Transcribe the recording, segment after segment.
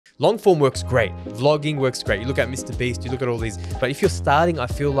Long form works great. Vlogging works great. You look at Mr. Beast, you look at all these. But if you're starting, I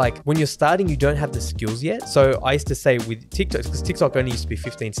feel like when you're starting, you don't have the skills yet. So I used to say with TikTok, because TikTok only used to be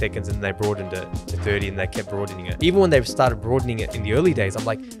 15 seconds and they broadened it to 30 and they kept broadening it. Even when they started broadening it in the early days, I'm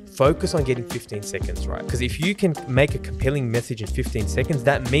like, focus on getting 15 seconds right. Because if you can make a compelling message in 15 seconds,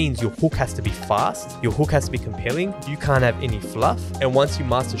 that means your hook has to be fast. Your hook has to be compelling. You can't have any fluff. And once you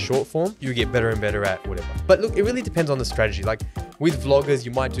master short form, you get better and better at whatever. But look, it really depends on the strategy. Like with vloggers,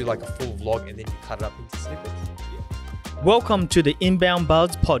 you might do like a full vlog and then you cut it up into snippets. Yeah. Welcome to the Inbound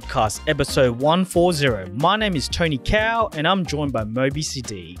Buzz podcast, episode 140. My name is Tony Cow and I'm joined by Moby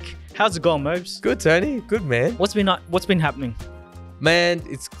Siddiq. How's it going, Mobes? Good, Tony. Good, man. What's been happening? Man,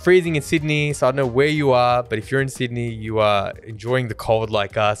 it's freezing in Sydney, so I don't know where you are, but if you're in Sydney, you are enjoying the cold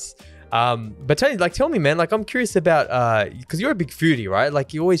like us. But Tony, like, tell me, man, like, I'm curious about, because you're a big foodie, right?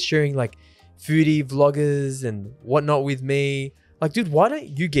 Like, you're always sharing, like, foodie vloggers and whatnot with me. Like, dude, why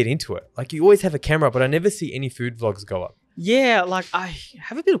don't you get into it? Like, you always have a camera, but I never see any food vlogs go up. Yeah, like, I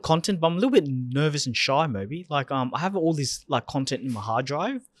have a bit of content, but I'm a little bit nervous and shy, Moby. Like, I have all this, like, content in my hard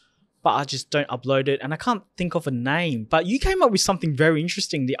drive, but I just don't upload it and I can't think of a name. But you came up with something very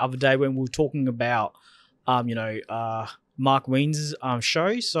interesting the other day when we were talking about, Mark Wiens'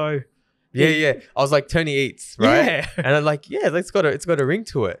 show. So yeah. I was like, Tony Eats, right? Yeah. And I'm like, yeah, it's got a ring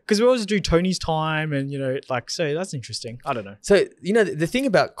to it. Because we always do Tony's time and, so that's interesting. I don't know. So, the thing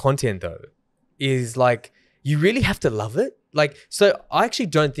about content though is like, you really have to love it. Like, so I actually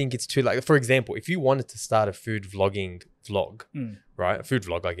don't think it's too, like, for example, if you wanted to start a food vlogging vlog, right? A food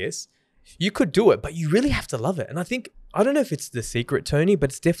vlog, I guess, you could do it, but you really have to love it. And I don't know if it's the secret, Tony, but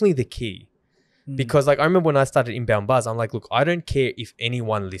it's definitely the key. Because like, I remember when I started Inbound Buzz, I'm like, look, I don't care if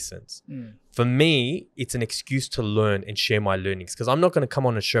anyone listens. For me, it's an excuse to learn and share my learnings because I'm not going to come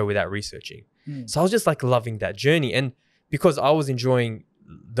on a show without researching. So I was just like loving that journey. And because I was enjoying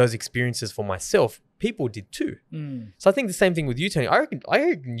those experiences for myself, people did too. So I think the same thing with you, Tony. I reckon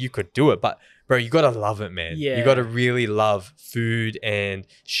you could do it, but bro, you got to love it, man. Yeah. You got to really love food and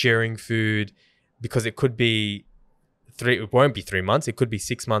sharing food because it could be it won't be 3 months. It could be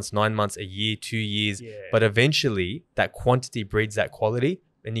 6 months, 9 months, a year, 2 years. Yeah. But eventually that quantity breeds that quality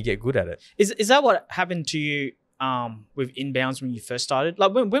and you get good at it. Is that what happened to you with Inbounds when you first started?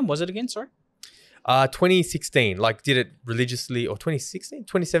 Like when was it again? Sorry. 2016, like did it religiously, or 2016,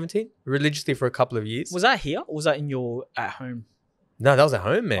 2017, religiously for a couple of years. Was that here or was that at home? No, that was at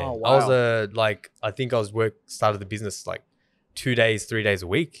home, man. Oh, wow. I think I was started the business like 2 days, 3 days a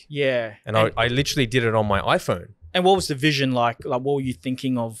week. Yeah. And I literally did it on my iPhone. And what was the vision like? Like, what were you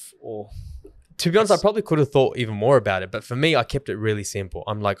thinking of? Or to be honest, I probably could have thought even more about it. But for me, I kept it really simple.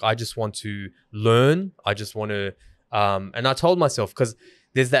 I'm like, I just want to learn. I just want to, and I told myself, because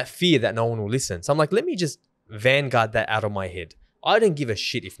there's that fear that no one will listen. So I'm like, let me just vanguard that out of my head. I don't give a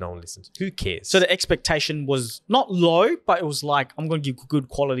shit if no one listens. Who cares? So the expectation was not low, but it was like, I'm going to give good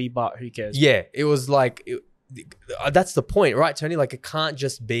quality, but who cares? Yeah, it was like, that's the point, right, Tony? Like, it can't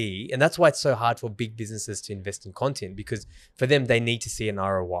just be, and that's why it's so hard for big businesses to invest in content, because for them, they need to see an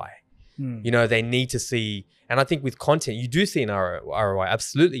ROI. They need to see, and I think with content, you do see an ROI.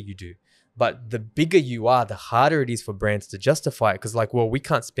 Absolutely, you do. But the bigger you are, the harder it is for brands to justify it. Because like, well, we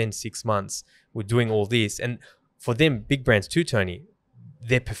can't spend 6 months with doing all this. And for them, big brands too, Tony,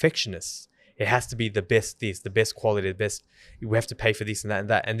 they're perfectionists. It has to be the best this, the best quality, the best. We have to pay for this and that and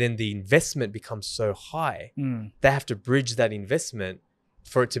that. And then the investment becomes so high. They have to bridge that investment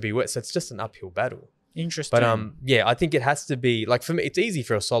for it to be worth. So it's just an uphill battle. Interesting. But yeah, I think it has to be, like, for me, it's easy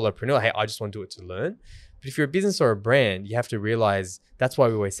for a solopreneur. Hey, I just want to do it to learn. But if you're a business or a brand, you have to realize, that's why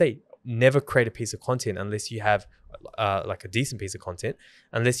we always say, never create a piece of content unless you have like a decent piece of content,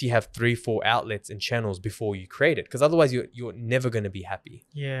 unless you have 3-4 outlets and channels before you create it. Because otherwise you're never going to be happy.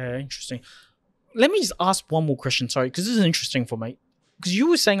 Yeah, interesting. Let me just ask one more question, sorry, because this is interesting for me. Because you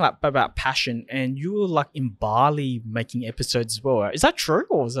were saying like about passion and you were like in Bali making episodes as well. Is that true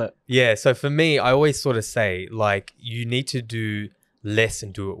or is that? Yeah, so for me, I always sort of say like, you need to do less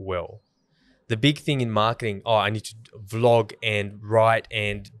and do it well. The big thing in marketing, I need to vlog and write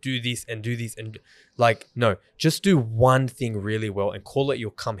and do this and do this. And like, no, just do one thing really well and call it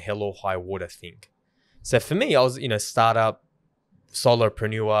your come hell or high water thing. So for me, I was, startup,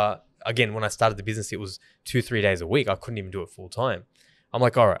 solopreneur. Again, when I started the business, it was 2-3 days a week. I couldn't even do it full time. I'm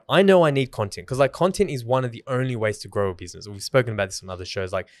like, all right, I know I need content because like content is one of the only ways to grow a business. We've spoken about this on other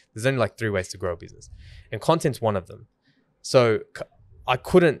shows. Like there's only like 3 ways to grow a business and content's one of them. So I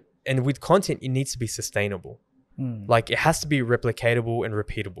couldn't, and with content, it needs to be sustainable. Like it has to be replicatable and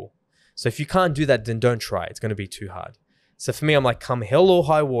repeatable. So if you can't do that, then don't try. It's going to be too hard. So for me, I'm like, come hell or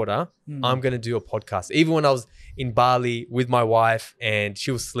high water, I'm going to do a podcast. Even when I was in Bali with my wife and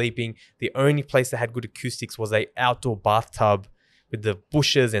she was sleeping, the only place that had good acoustics was a outdoor bathtub with the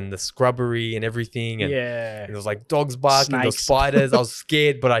bushes and the scrubbery and everything. And Yeah. there was like dogs barking, there was Snakes. spiders. I was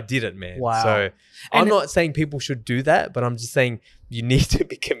scared, but I did it, man. Wow. So I'm And- not saying people should do that, but I'm just saying you need to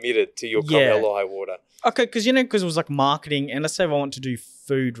be committed to your come Yeah. hell or high water. Okay, because it was like marketing, and let's say if I want to do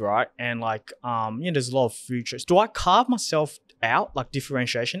food, right? And like, there's a lot of food shows. Do I carve myself out like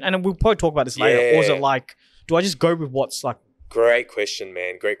differentiation? And we'll probably talk about this later. Or is Yeah. it like, do I just go with what's like? Great question,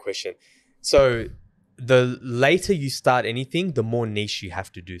 man. Great question. So the later you start anything, the more niche you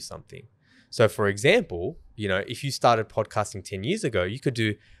have to do something. So for example, if you started podcasting 10 years ago, you could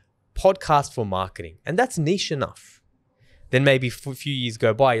do podcast for marketing, and that's niche enough. Then maybe a few years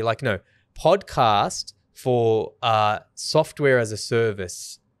go by, you're like, no, podcast for software as a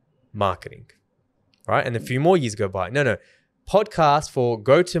service marketing, right? And a few more years go by. No, podcast for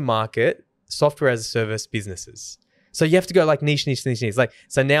go-to-market software as a service businesses. So you have to go like niche. Like,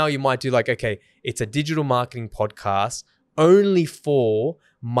 so now you might do like, okay, it's a digital marketing podcast only for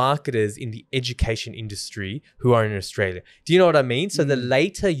marketers in the education industry who are in Australia. Do you know what I mean? So the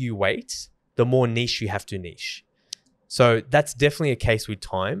later you wait, the more niche you have to niche. So that's definitely a case with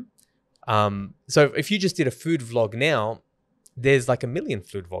time. So if you just did a food vlog now, there's like a million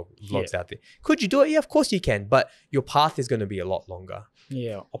food vlogs out there. Could you do it? Yeah, of course you can. But your path is going to be a lot longer.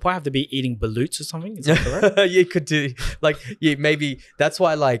 Yeah, I'll probably have to be eating ballots or something. Is that correct? Yeah, you could do maybe that's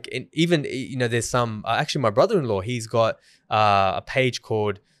why even there's some actually my brother-in-law, he's got a page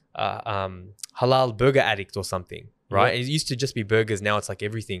called Halal Burger Addict or something, right? It used to just be burgers, now it's like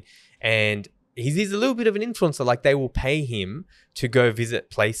everything. And he's a little bit of an influencer. Like they will pay him to go visit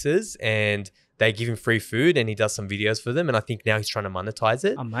places and they give him free food and he does some videos for them. And I think now he's trying to monetize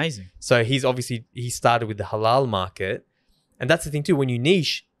it. Amazing. So he started with the halal market. And that's the thing too, when you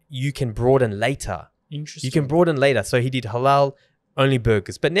niche, you can broaden later. Interesting. You can broaden later. So he did halal only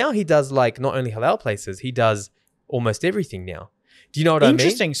burgers, but now he does like not only halal places, he does almost everything now. Do you know what I mean?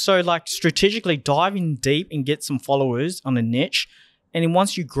 Interesting. So like strategically dive in deep and get some followers on a niche. And then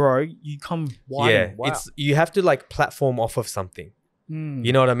once you grow, you come wide. Yeah, Wow. you have to like platform off of something.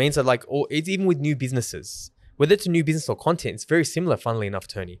 You know what I mean? So like, it's even with new businesses, whether it's a new business or content, it's very similar, funnily enough,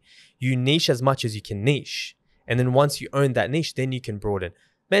 Tony. You niche as much as you can niche. And then once you own that niche, then you can broaden.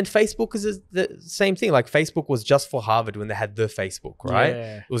 Man, Facebook is the same thing. Like Facebook was just for Harvard when they had the Facebook, right?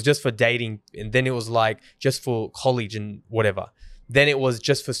 Yeah. It was just for dating. And then it was like just for college and whatever. Then it was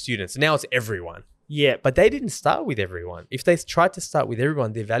just for students. Now it's everyone. Yeah. But they didn't start with everyone. If they tried to start with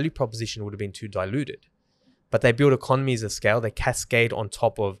everyone, their value proposition would have been too diluted. But they build economies of scale. They cascade on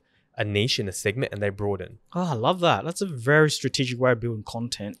top of a niche in a segment and they broaden. Oh, I love that. That's a very strategic way of building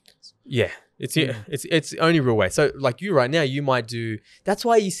content. Yeah. It's the only real way. So like you right now, you might do, that's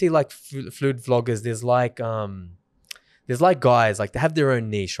why you see like food vloggers, there's like guys, like they have their own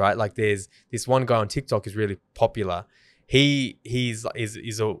niche, right? Like there's this one guy on TikTok is really popular. He's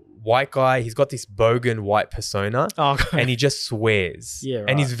a white guy. He's got this bogan white persona and he just swears. Yeah, right.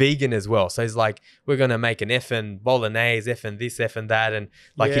 And he's vegan as well. So he's like, we're going to make an effing bolognese, effing this, effing that. And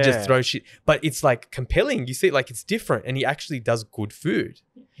like he just throws shit. But it's like compelling. You see, like it's different and he actually does good food.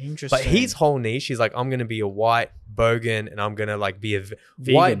 Interesting. But his whole niche, he's like, I'm going to be a white bogan and I'm going to like be a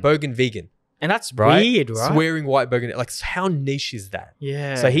Vegan. white bogan vegan. And that's Right? weird, right? Swearing white bogan. Like how niche is that?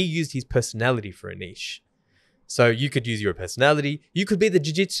 Yeah. So he used his personality for a niche. So you could use your personality. You could be the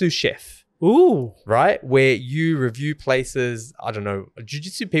jiu-jitsu chef, Ooh. right? Where you review places. I don't know.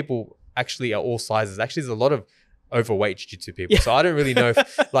 Jiu-jitsu people actually are all sizes. Actually, there's a lot of overweight jiu-jitsu people. So I don't really know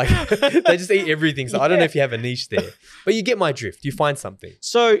if like they just eat everything. So I don't know if you have a niche there. But you get my drift. You find something.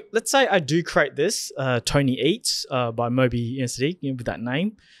 So let's say I do create this, Tony Eats by Moby Sadiq, with that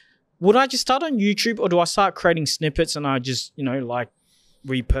name. Would I just start on YouTube or do I start creating snippets and I just, like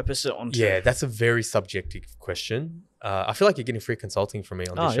repurpose it onto... Yeah, that's a very subjective question. I feel like you're getting free consulting from me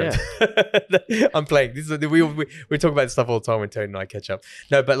on this show. Yeah. I'm playing. This is we talk about this stuff all the time when Tony and I catch up.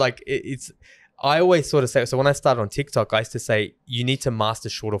 No, but like it's. I always sort of say. So when I started on TikTok, I used to say you need to master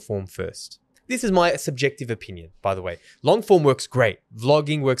shorter form first. This is my subjective opinion, by the way. Long form works great.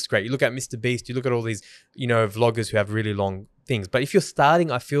 Vlogging works great. You look at Mr. Beast. You look at all these, vloggers who have really long things. But if you're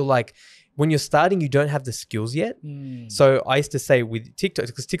starting, I feel like when you're starting, you don't have the skills yet. So I used to say with TikTok,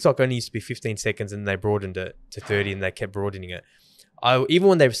 because TikTok only used to be 15 seconds and they broadened it to 30 and they kept broadening it. Even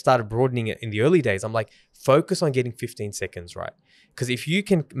when they started broadening it in the early days, I'm like, focus on getting 15 seconds right. Because if you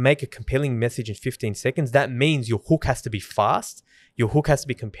can make a compelling message in 15 seconds, that means your hook has to be fast. Your hook has to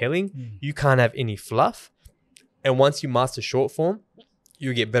be compelling. You can't have any fluff. And once you master short form,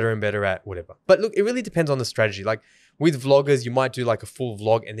 you get better and better at whatever. But look, it really depends on the strategy. Like with vloggers, you might do like a full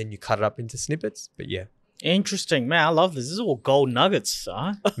vlog and then you cut it up into snippets. But yeah. Interesting, man. I love this. This is all gold nuggets,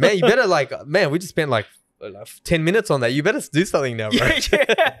 huh? Man, you better we just spent like 10 minutes on that. You better do something now, bro.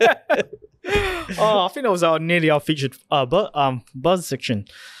 Yeah. Oh, I think that was nearly our featured buzz section.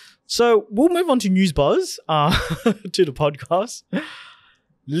 So we'll move on to news buzz to the podcast.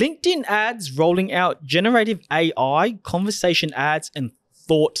 LinkedIn ads rolling out generative AI, conversation ads, and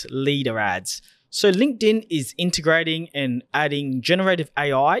thought leader ads. So LinkedIn is integrating and adding generative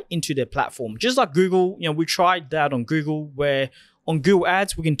AI into their platform. Just like Google, we tried that on Google, where on Google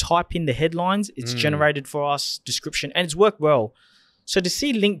Ads, we can type in the headlines. It's generated for us, description, and it's worked well. So to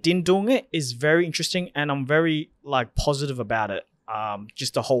see LinkedIn doing it is very interesting, and I'm very positive about it.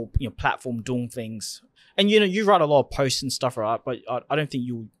 Just the whole platform doing things. And you write a lot of posts and stuff, right? But I don't think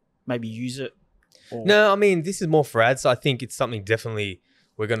you'll maybe use it. No, I mean, this is more for ads. So I think it's something definitely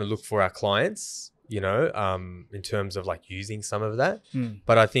we're going to look for our clients, in terms of using some of that.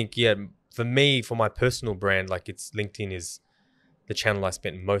 But I think, for me, for my personal brand, it's LinkedIn is the channel I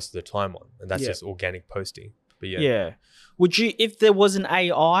spent most of the time on, and that's just organic posting. But yeah. Would you, if there was an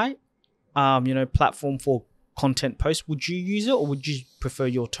AI, platform for content posts, would you use it, or would you prefer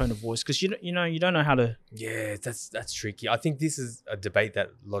your tone of voice? Because you don't know how to. Yeah, that's tricky. I think this is a debate that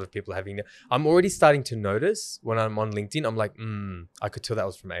a lot of people are having now. I'm already starting to notice when I'm on LinkedIn, I'm like, I could tell that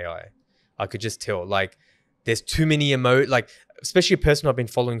was from AI. I could just tell. There's too many especially a person I've been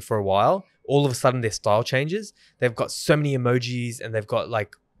following for a while. All of a sudden, their style changes. They've got so many emojis, and they've got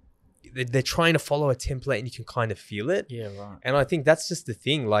they're trying to follow a template, and you can kind of feel it. Yeah, right. And I think that's just the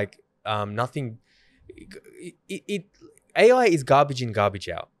thing. Nothing. AI is garbage in, garbage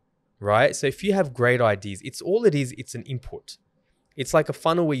out, right? So if you have great ideas, it's an input. It's like a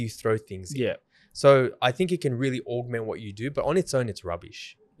funnel where you throw things in. Yeah. So I think it can really augment what you do, but on its own, it's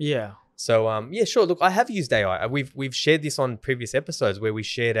rubbish. Yeah. So sure. Look, I have used AI. We've shared this on previous episodes where we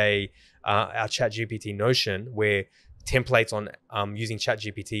shared our ChatGPT Notion, where templates on using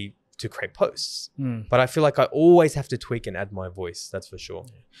ChatGPT to create posts. But I feel like I always have to tweak and add my voice. That's for sure.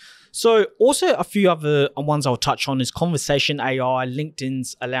 So also a few other ones I'll touch on is conversation AI.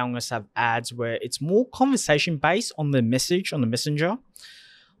 LinkedIn's allowing us to have ads where it's more conversation based on the message on the messenger.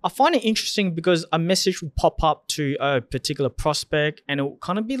 I find it interesting because a message will pop up to a particular prospect and it will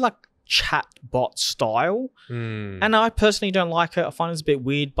kind of be like chat bot style. And I personally don't like it. I find it's a bit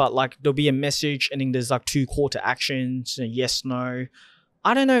weird, but there'll be a message and then there's 2 call to actions, yes, no.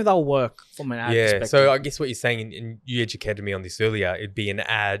 I don't know if that'll work from an ad perspective. So I guess what you're saying, and you educated me on this earlier, it'd be an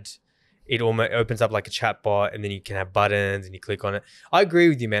ad. It almost opens up like a chat bot, and then you can have buttons and you click on it. I agree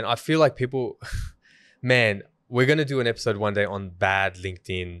with you, man. I feel like people, man, we're going to do an episode one day on bad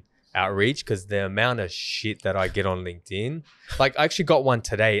LinkedIn outreach, because the amount of shit that I get on LinkedIn. I actually got one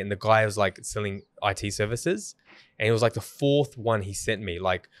today, and the guy was selling IT services, and it was the 4th one he sent me.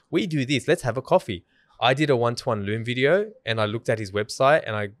 We do this, let's have a coffee. I did a one-to-one Loom video, and I looked at his website,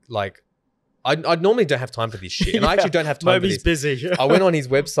 and I normally don't have time for this shit, and I actually don't have time for this. He's busy. I went on his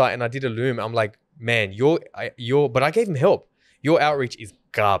website and I did a Loom. I'm like, man, but I gave him help. Your outreach is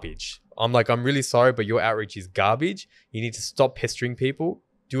garbage. I'm like, I'm really sorry, but your outreach is garbage. You need to stop pestering people,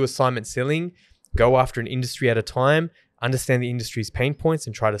 do assignment selling, go after an industry at a time, understand the industry's pain points,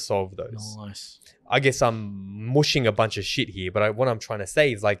 and try to solve those. Nice. I guess I'm mushing a bunch of shit here, but what I'm trying to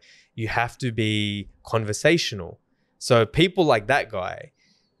say is you have to be conversational. So people like that guy,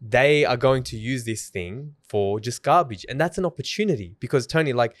 they are going to use this thing for just garbage. And that's an opportunity because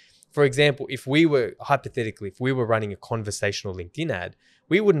Tony, for example, if we were running a conversational LinkedIn ad,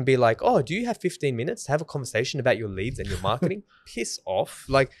 we wouldn't be like, oh, do you have 15 minutes to have a conversation about your leads and your marketing? Piss off.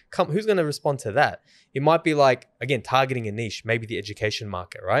 Who's going to respond to that? It might be again, targeting a niche, maybe the education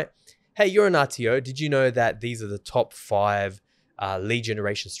market, right? Hey, you're an RTO. Did you know that these are the top 5 lead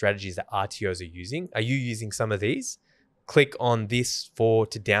generation strategies that RTOs are using? Are you using some of these? Click on this to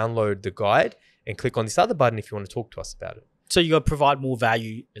download the guide, and click on this other button if you want to talk to us about it. So you got to provide more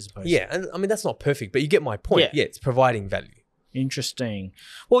value as opposed to... Yeah, and I mean, that's not perfect, but you get my point. Yeah, it's providing value. Interesting.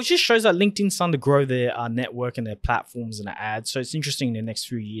 Well, it just shows that LinkedIn's starting to grow their network and their platforms and their ads. So it's interesting in the next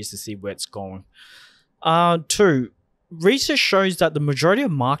few years to see where it's going. 2, research shows that the majority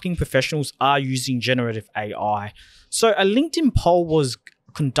of marketing professionals are using generative AI. So a LinkedIn poll was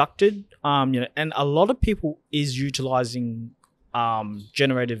conducted, and a lot of people is utilizing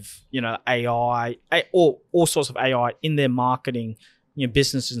generative, AI or all sorts of AI in their marketing,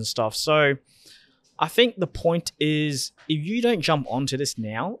 businesses and stuff. So I think the point is, if you don't jump onto this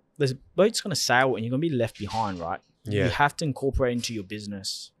now, the boat's going to sail and you're going to be left behind, right? Yeah. You have to incorporate into your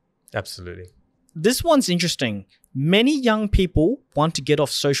business. Absolutely. This one's interesting. Many young people want to get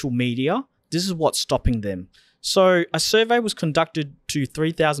off social media. This is what's stopping them. So a survey was conducted to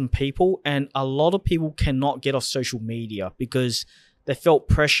 3,000 people, and a lot of people cannot get off social media because they felt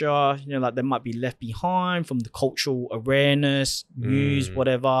pressure, like they might be left behind from the cultural awareness, news,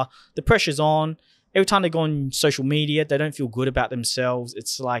 whatever. The pressure's on. Every time they go on social media, they don't feel good about themselves.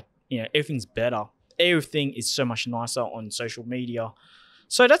 It's like, everything's better. Everything is so much nicer on social media.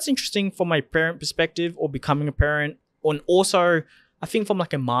 So that's interesting from a parent perspective or becoming a parent. And also, I think from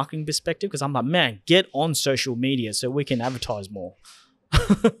like a marketing perspective, because I'm like, man, get on social media so we can advertise more.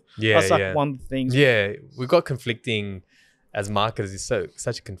 That's like one of the things. Yeah, we've got conflicting, as marketers, it's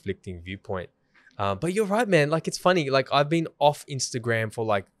such a conflicting viewpoint. But you're right, man. Like, it's funny. Like, I've been off Instagram for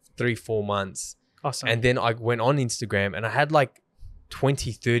like 3-4 months. Awesome. And then I went on Instagram and I had like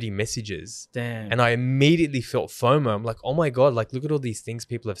 20, 30 messages. Damn. And I immediately felt FOMO. I'm like, oh my God, like, look at all these things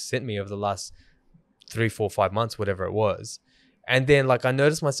people have sent me over the last 3, 4, 5 months, whatever it was. And then like I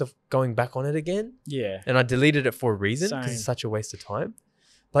noticed myself going back on it again. Yeah. And I deleted it for a reason because it's such a waste of time.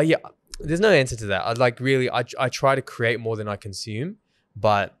 But yeah, there's no answer to that. I try to create more than I consume,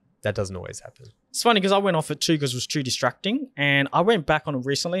 but that doesn't always happen. It's funny because I went off it too because it was too distracting. And I went back on it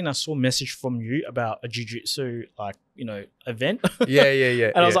recently and I saw a message from you about a jiu-jitsu event. Yeah.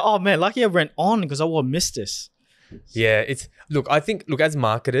 And I was like, oh man, lucky I went on because I would have missed this. Yeah, I think as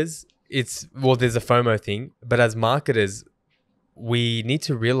marketers, there's a FOMO thing, but as marketers, we need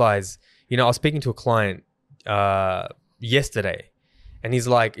to realize, I was speaking to a client yesterday and he's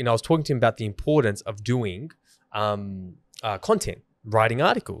like, I was talking to him about the importance of doing content, writing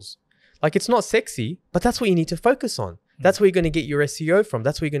articles. Like, it's not sexy, but that's what you need to focus on. That's where you're going to get your SEO from.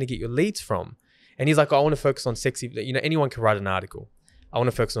 That's where you're going to get your leads from. And he's like, I want to focus on sexy. Anyone can write an article. I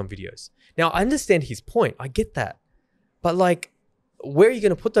want to focus on videos. Now, I understand his point. I get that. But like, where are you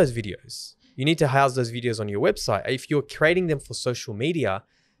going to put those videos? You need to house those videos on your website. If you're creating them for social media,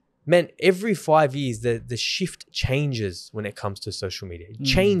 man, every 5 years, the shift changes when it comes to social media. It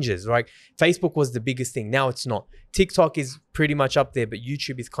changes, right? Facebook was the biggest thing. Now it's not. TikTok is pretty much up there, but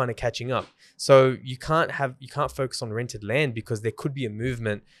YouTube is kind of catching up. So you can't focus on rented land because there could be a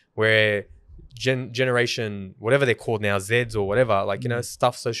movement where generation, whatever they're called now, Zeds or whatever,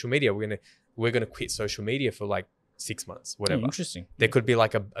 stuff social media. We're gonna quit social media for like 6 months, whatever. Interesting. There could be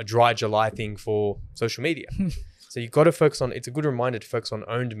like a dry July thing for social media. So you've got to focus on, it's a good reminder to focus on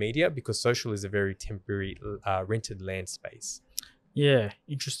owned media because social is a very temporary rented land space. Yeah,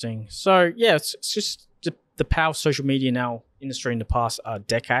 interesting. So yeah, it's just the power of social media in our industry in the past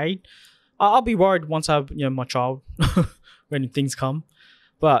decade. I'll be worried once I have my child when things come.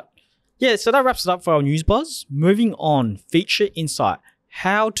 But yeah, so that wraps it up for our news buzz. Moving on, feature insight.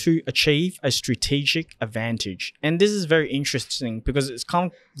 How to achieve a strategic advantage. And this is very interesting because it's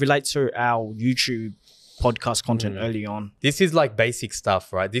kind of relates to our YouTube podcast content early on. This is like basic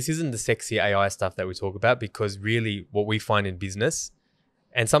stuff, right? This isn't the sexy AI stuff that we talk about because really what we find in business,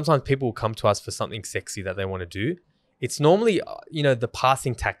 and sometimes people will come to us for something sexy that they want to do. It's normally, the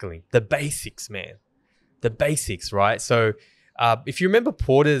passing, tackling, the basics, man. The basics, right? So if you remember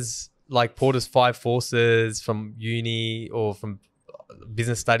Porter's 5 forces from uni or from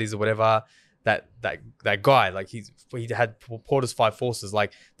business studies or whatever, that guy, like he had Porter's 5 forces,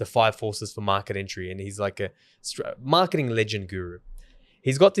 like the 5 forces for market entry, and he's like a marketing legend guru.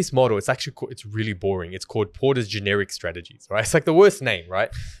 He's got this model. It's really boring. It's called Porter's generic strategies, right? It's like the worst name, right?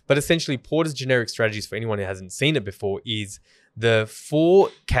 But essentially Porter's generic strategies, for anyone who hasn't seen it before, is the 4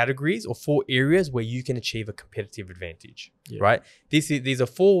 categories or 4 areas where you can achieve a competitive advantage, right? These are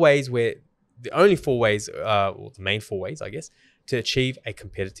 4 ways where the only 4 ways, or the main 4 ways, I guess, to achieve a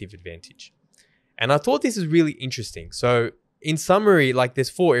competitive advantage. And I thought this is really interesting. So in summary, like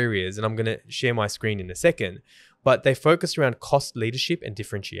there's 4 areas, and I'm going to share my screen in a second, but they focus around cost leadership and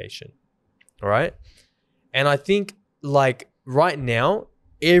differentiation. All right. And I think like right now,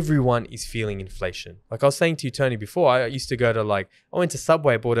 everyone is feeling inflation. Like I was saying to you, Tony, before, I used to go to I went to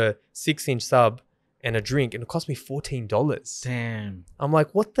Subway, bought a 6-inch sub and a drink, and it cost me $14. Damn. I'm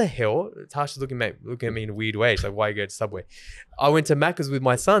like, what the hell? Tasha's looking at me in a weird way. She's like, why you go to Subway? I went to Macca's with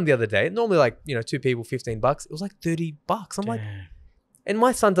my son the other day. Normally 2 people, $15. It was like $30. I'm like, and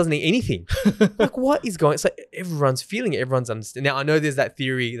my son doesn't eat anything. Like, what is going on? It's like everyone's feeling it. Everyone's understanding. Now, I know there's that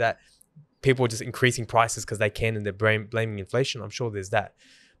theory that people are just increasing prices because they can and they're blaming inflation. I'm sure there's that.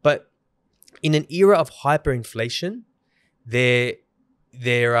 But in an era of hyperinflation, there's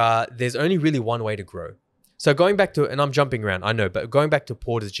only really one way to grow. So going back to, and I'm jumping around, I know, but going back to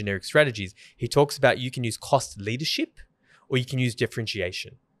Porter's generic strategies, he talks about you can use cost leadership or you can use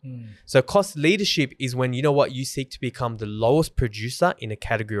differentiation. So cost leadership is when, you know what, you seek to become the lowest producer in a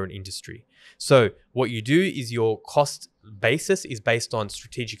category or an industry. So what you do is your cost basis is based on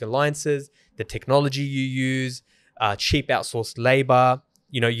strategic alliances, the technology you use, cheap outsourced labor.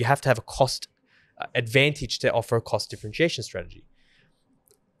 You know, you have to have a cost advantage to offer a cost differentiation strategy.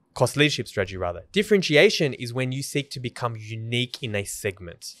 Cost leadership strategy, rather. Differentiation is when you seek to become unique in a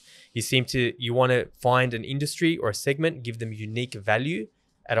segment. You want to find an industry or a segment, give them unique value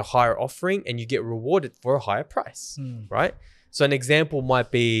at a higher offering, and you get rewarded for a higher price, right? So an example might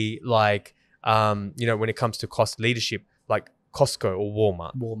be like, you know, when it comes to cost leadership, like Costco or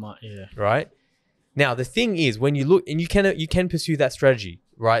Walmart. Walmart, yeah. Right? Now, the thing is, when you look, and you can pursue that strategy,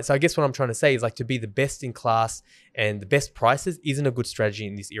 right? So I guess what I'm trying to say is like to be the best in class and the best prices isn't a good strategy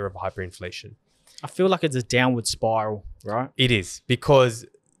in this era of hyperinflation. I feel like it's a downward spiral, right? It is, because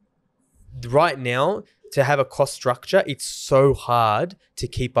right now, to have a cost structure, it's so hard to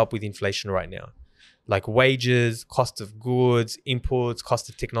keep up with inflation right now. Like wages, cost of goods, inputs, cost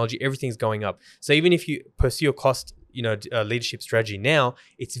of technology, everything's going up. So even if you pursue a cost, leadership strategy now,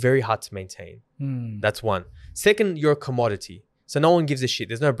 it's very hard to maintain. That's one. Second, you're a commodity. So no one gives a shit.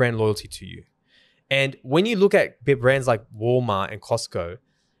 There's no brand loyalty to you. And when you look at big brands like Walmart and Costco,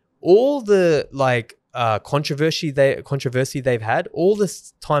 all the controversy they've had, all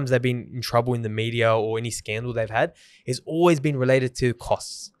the times they've been in trouble in the media or any scandal they've had, has always been related to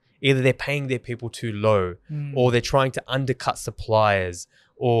costs. Either they're paying their people too low, or they're trying to undercut suppliers,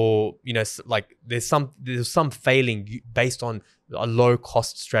 or like there's some failing based on a low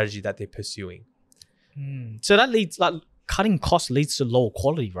cost strategy that they're pursuing. So that leads, like, cutting costs leads to lower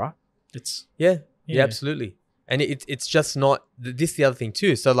quality, right? Yeah, absolutely. And it's just not, this is the other thing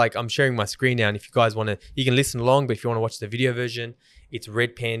too. So like I'm sharing my screen now, and if you guys want to, you can listen along, but if you want to watch the video version, it's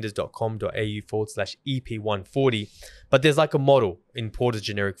redpandas.com.au/EP140. But there's like a model in Porter's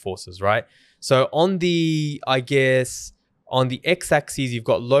generic forces, right? So on the x-axis, you've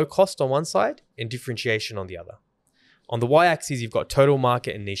got low cost on one side and differentiation on the other. On the y-axis, you've got total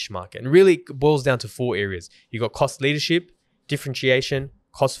market and niche market. And really it boils down to 4 areas. You've got cost leadership, differentiation,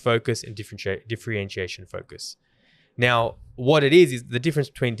 cost focus, and differentiation focus. Now, what it is the difference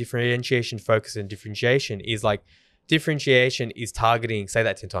between differentiation focus and differentiation is like, differentiation is targeting, say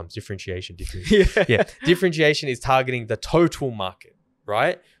that 10 times, differentiation. Differentiation is targeting the total market,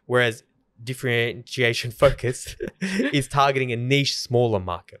 right? Whereas differentiation focus is targeting a niche, smaller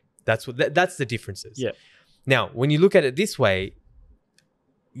market. That's the differences. Yeah. Now, when you look at it this way,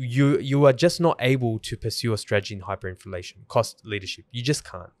 you are just not able to pursue a strategy in hyperinflation, cost leadership. You just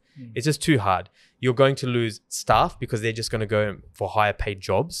can't. It's just too hard. You're going to lose staff because they're just going to go for higher paid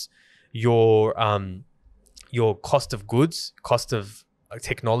jobs. Your cost of goods, cost of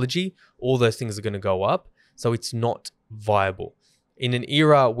technology, all those things are going to go up. So it's not viable. In an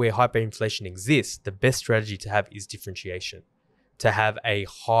era where hyperinflation exists, the best strategy to have is differentiation. To have a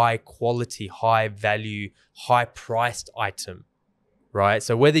high quality, high value, high priced item, right?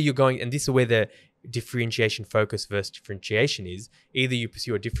 So whether you're going, and this is where the differentiation focus versus differentiation is, either you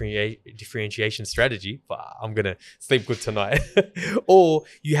pursue a differentiation strategy, I'm going to sleep good tonight, or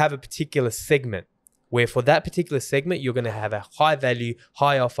you have a particular segment where for that particular segment, you're going to have a high value,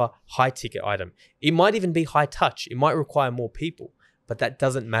 high offer, high ticket item. It might even be high touch. It might require more people, but that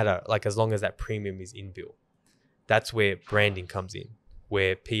doesn't matter, like as long as that premium is inbuilt. That's where branding comes in,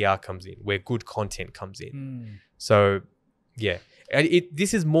 where PR comes in, where good content comes in. So yeah, and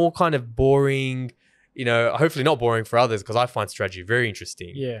this is more kind of boring, hopefully not boring for others, because I find strategy very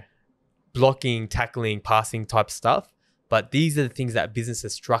interesting. Yeah. Blocking, tackling, passing type stuff. But these are the things that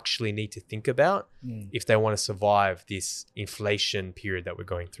businesses structurally need to think about if they want to survive this inflation period that we're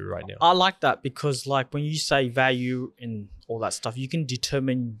going through right now. I like that because, like, when you say value and all that stuff, you can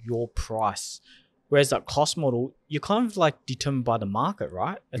determine your price. Whereas that cost model, you're kind of like determined by the market,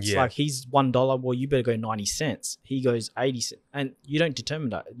 right? It's like he's $1, well, you better go 90 cents. He goes 80 cents. And you don't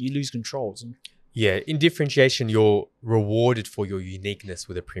determine that. You lose controls. Yeah, in differentiation, you're rewarded for your uniqueness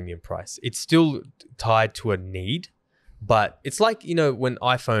with a premium price. It's still tied to a need. But it's like, when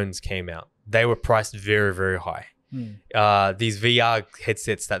iPhones came out, they were priced very, very high. These VR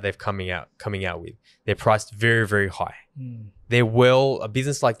headsets that they've coming out with, they're priced very, very high. A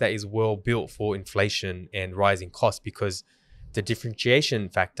business like that is well built for inflation and rising costs because the differentiation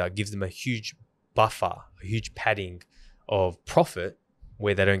factor gives them a huge buffer, a huge padding of profit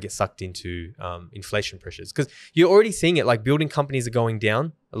where they don't get sucked into inflation pressures. Because you're already seeing it, like building companies are going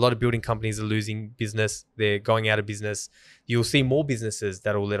down. A lot of building companies are losing business. They're going out of business. You'll see more businesses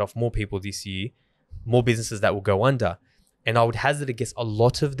that will let off more people this year, more businesses that will go under. And I would hazard a guess a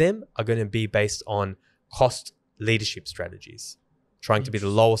lot of them are going to be based on cost leadership strategies. trying to be the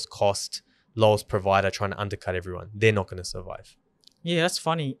lowest cost, lowest provider, trying to undercut everyone. They're not going to survive. Yeah, that's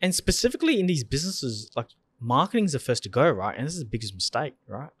funny. And specifically in these businesses, like marketing's the first to go, right? And this is the biggest mistake,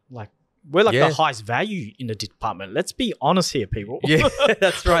 right? Like we're like the highest value in the department. Let's be honest here, people. Yeah,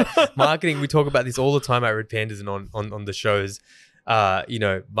 that's right. Marketing, we talk about this all the time at Red Pandas and on the shows. You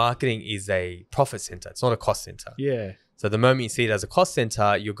know, marketing is a profit center. It's not a cost center. Yeah. So the moment you see it as a cost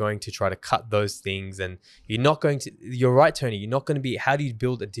center, you're going to try to cut those things, and you're not going to, you're right, Tony, you're not going to be, how do you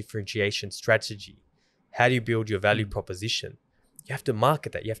build a differentiation strategy? How do you build your value proposition? You have to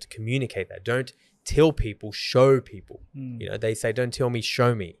market that. You have to communicate that. Don't tell people, show people. You know, they say, don't tell me,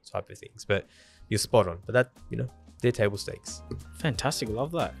 show me type of things, but you're spot on. But that, you know, they're table stakes. Fantastic.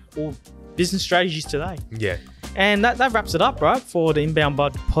 Love that. All business strategies today. Yeah. And that wraps it up, right? For the Inbound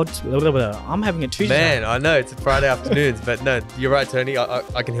Bud pod. I'm having a Tuesday. Man, I know it's Friday afternoons, but no, you're right, Tony.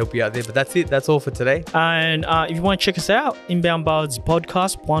 I can help you out there. But that's it. That's all for today. And if you want to check us out, Inbound Buds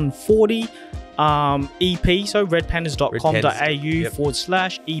Podcast 140 EP. So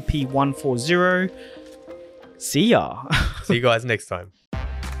redpandas.com.au/EP140. See ya. See you guys next time.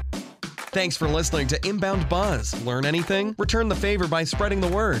 Thanks for listening to Inbound Buzz. Learn anything? Return the favor by spreading the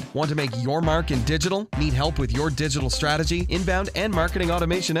word. Want to make your mark in digital? Need help with your digital strategy, inbound, and marketing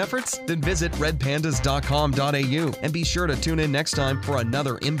automation efforts? Then visit redpandas.com.au and be sure to tune in next time for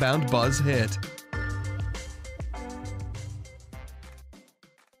another Inbound Buzz hit.